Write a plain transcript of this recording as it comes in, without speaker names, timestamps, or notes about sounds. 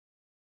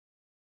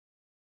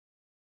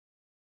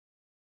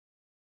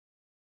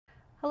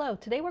Hello,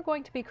 today we're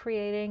going to be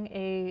creating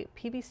a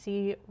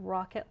PVC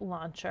rocket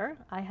launcher.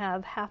 I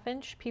have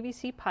 1/2-inch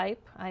PVC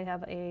pipe. I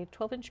have a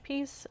 12-inch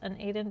piece, an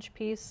 8-inch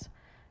piece,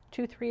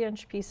 two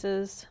 3-inch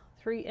pieces,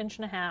 3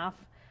 1/2 inch,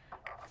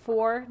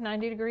 4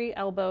 90-degree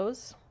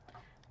elbows,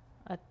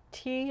 a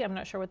T, I'm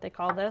not sure what they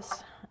call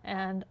this,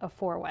 and a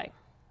 4-way.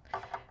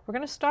 We're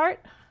going to start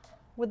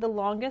with the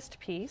longest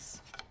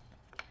piece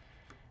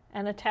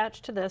and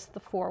attach to this the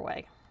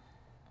 4-way.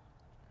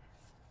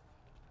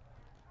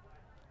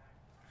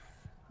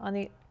 On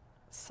the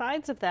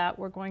sides of that,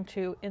 we're going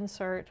to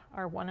insert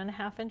our 1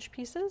 1/2-inch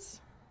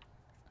pieces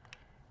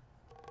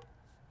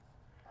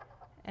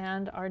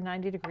and our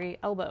 90-degree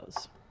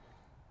elbows.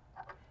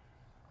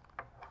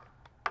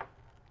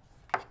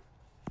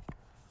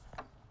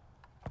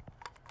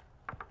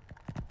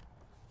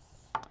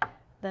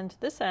 Then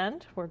to this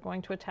end, we're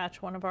going to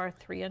attach one of our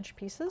 3-inch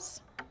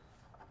pieces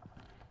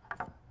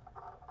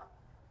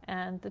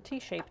and the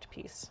T-shaped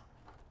piece.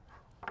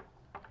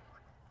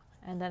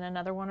 And then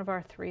another one of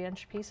our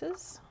 3-inch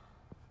pieces,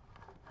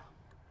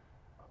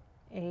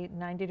 a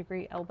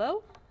 90-degree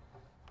elbow,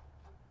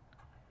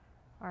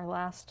 our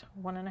last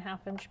 1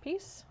 1/2-inch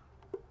piece,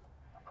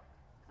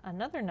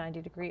 another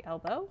 90-degree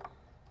elbow,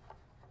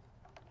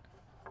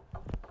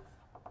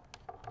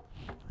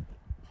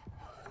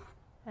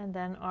 and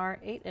then our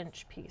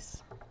 8-inch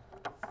piece.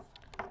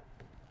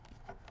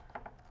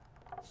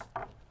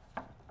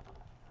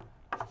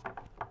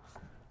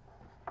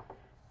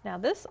 Now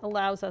this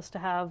allows us to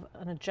have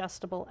an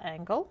adjustable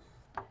angle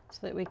so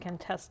that we can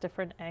test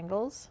different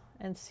angles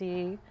and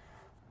see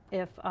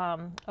if a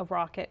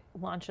rocket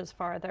launches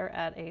farther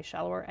at a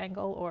shallower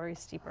angle or a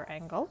steeper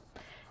angle.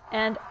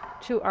 And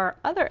to our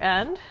other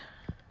end,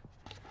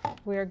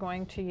 we are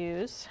going to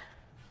use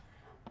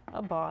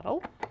a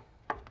bottle.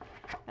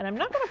 And I'm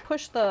not going to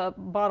push the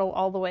bottle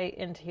all the way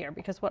into here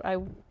because what I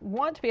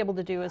want to be able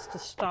to do is to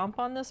stomp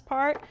on this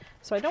part.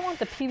 So I don't want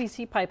the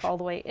PVC pipe all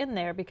the way in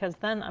there because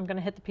then I'm going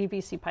to hit the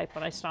PVC pipe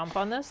when I stomp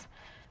on this.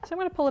 So I'm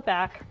going to pull it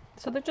back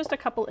so that just a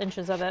couple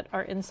inches of it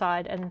are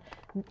inside and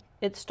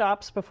it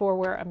stops before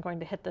where I'm going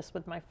to hit this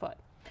with my foot.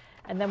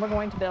 And then we're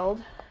going to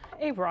build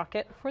a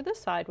rocket for this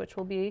side, which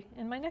will be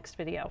in my next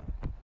video.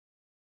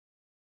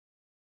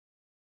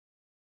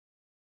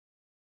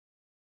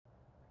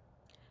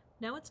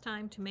 Now it's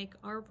time to make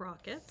our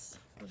rockets.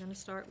 We're going to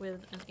start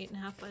with an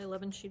 8.5 by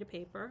 11 sheet of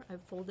paper.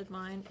 I've folded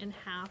mine in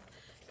half,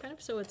 kind of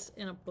so it's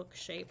in a book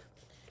shape.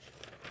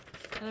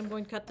 And I'm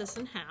going to cut this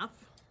in half.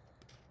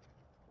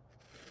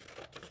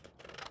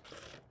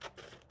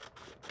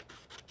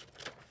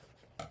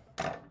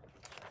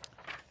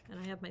 And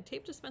I have my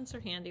tape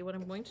dispenser handy. What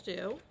I'm going to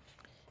do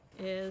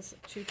is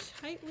to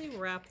tightly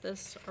wrap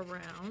this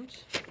around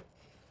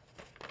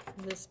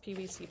this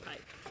PVC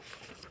pipe.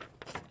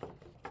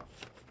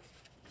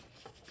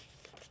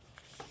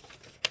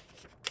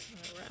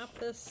 Wrap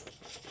this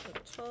the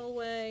tall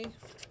way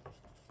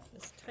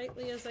as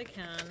tightly as I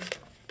can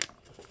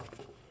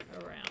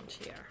around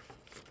here.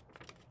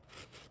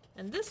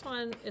 And this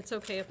one, it's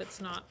okay if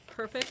it's not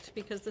perfect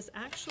because this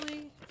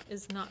actually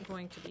is not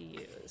going to be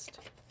used.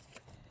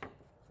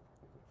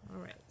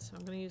 All right, so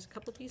I'm going to use a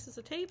couple pieces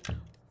of tape,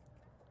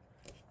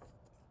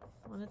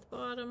 one at the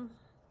bottom,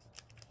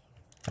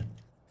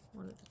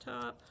 one at the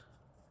top.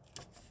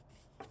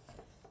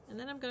 And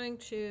then I'm going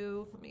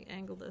to, let me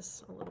angle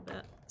this a little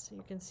bit so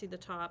you can see the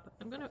top.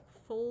 I'm going to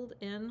fold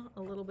in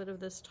a little bit of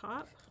this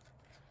top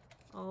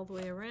all the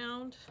way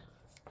around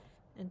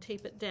and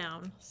tape it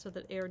down so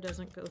that air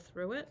doesn't go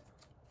through it.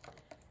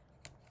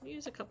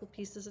 Use a couple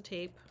pieces of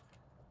tape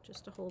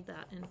just to hold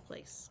that in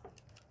place.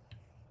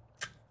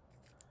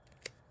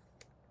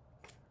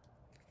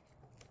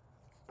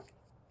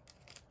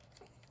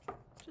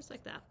 Just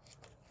like that.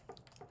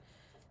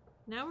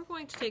 Now we're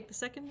going to take the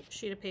second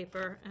sheet of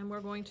paper and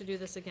we're going to do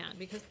this again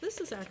because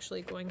this is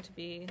actually going to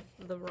be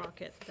the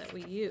rocket that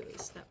we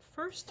use. That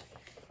first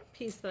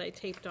piece that I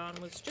taped on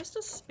was just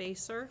a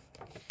spacer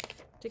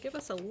to give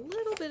us a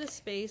little bit of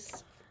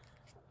space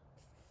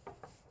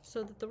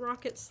so that the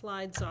rocket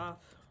slides off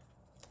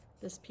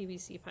this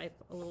PVC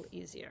pipe a little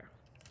easier.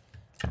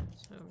 So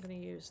I'm going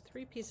to use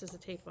 3 pieces of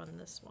tape on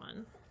this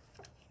one.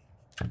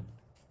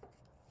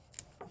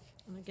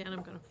 And again,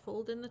 I'm going to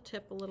fold in the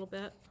tip a little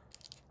bit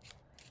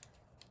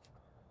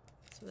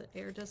so that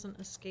air doesn't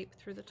escape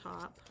through the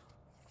top.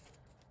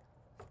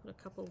 Put a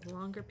couple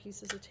longer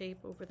pieces of tape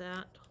over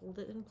that to hold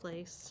it in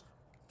place.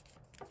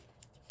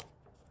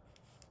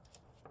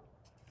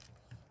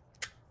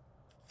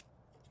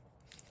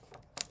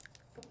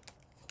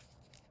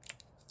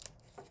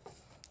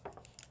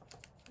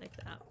 Like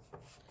that.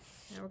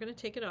 Now we're going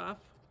to take it off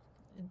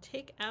and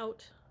take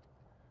out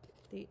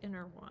the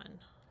inner one.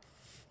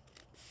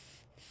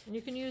 And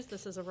you can use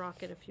this as a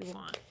rocket if you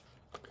want,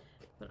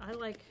 but I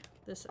like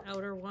this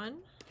outer one.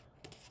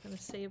 I'm going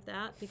to save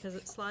that because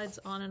it slides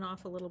on and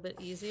off a little bit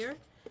easier,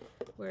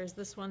 whereas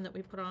this one that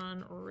we put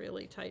on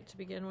really tight to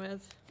begin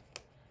with,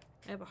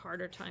 I have a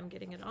harder time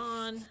getting it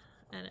on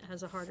and it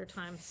has a harder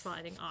time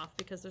sliding off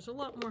because there's a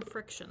lot more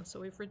friction. So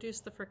we've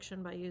reduced the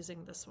friction by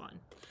using this one.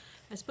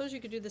 I suppose you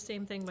could do the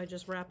same thing by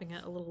just wrapping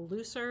it a little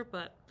looser,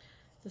 but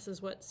this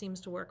is what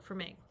seems to work for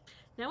me.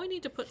 Now we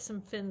need to put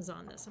some fins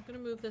on this. I'm going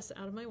to move this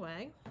out of my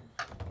way.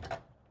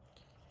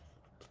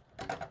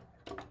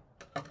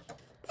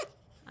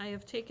 I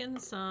have taken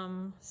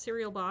some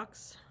cereal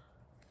box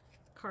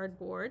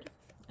cardboard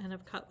and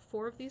I've cut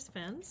 4 of these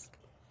fins.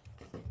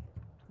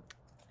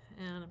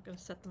 And I'm going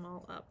to set them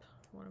all up.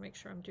 I want to make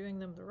sure I'm doing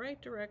them the right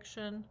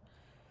direction.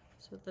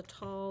 So the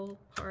tall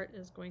part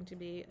is going to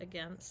be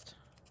against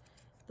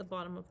the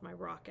bottom of my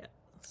rocket.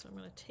 So I'm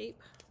going to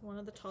tape one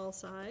of the tall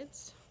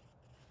sides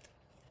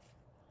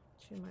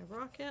to my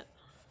rocket.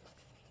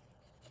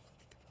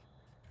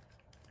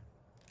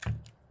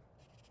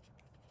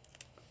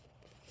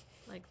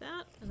 Like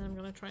that. And then I'm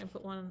going to try and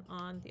put one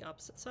on the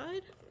opposite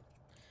side.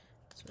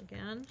 So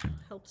again,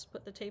 helps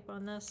put the tape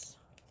on this.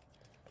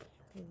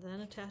 And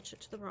then attach it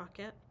to the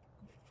rocket.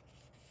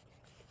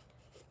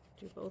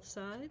 Do both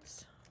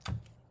sides.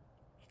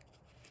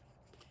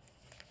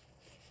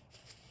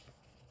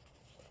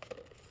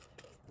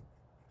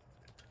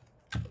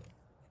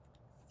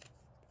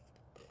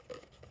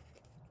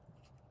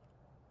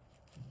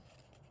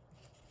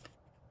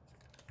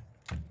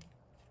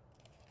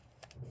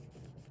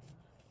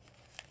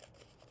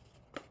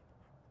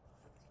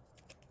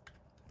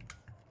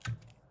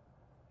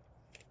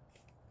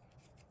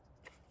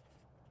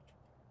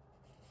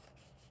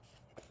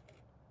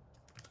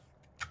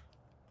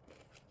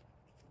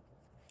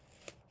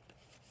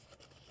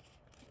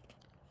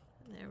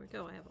 There we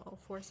go. I have all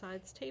 4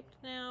 sides taped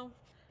now.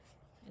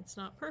 It's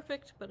not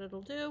perfect, but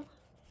it'll do.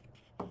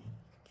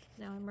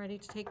 Now I'm ready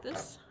to take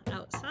this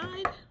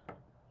outside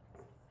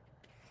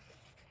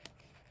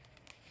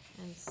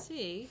and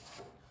see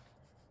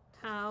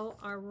how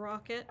our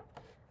rocket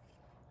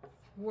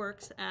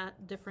works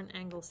at different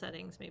angle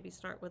settings. Maybe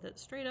start with it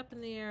straight up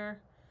in the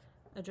air,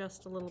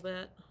 adjust a little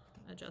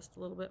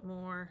bit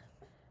more,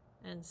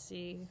 and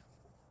see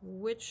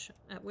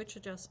at which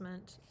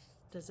adjustment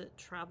does it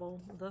travel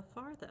the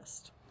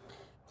farthest.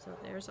 So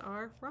there's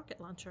our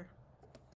rocket launcher.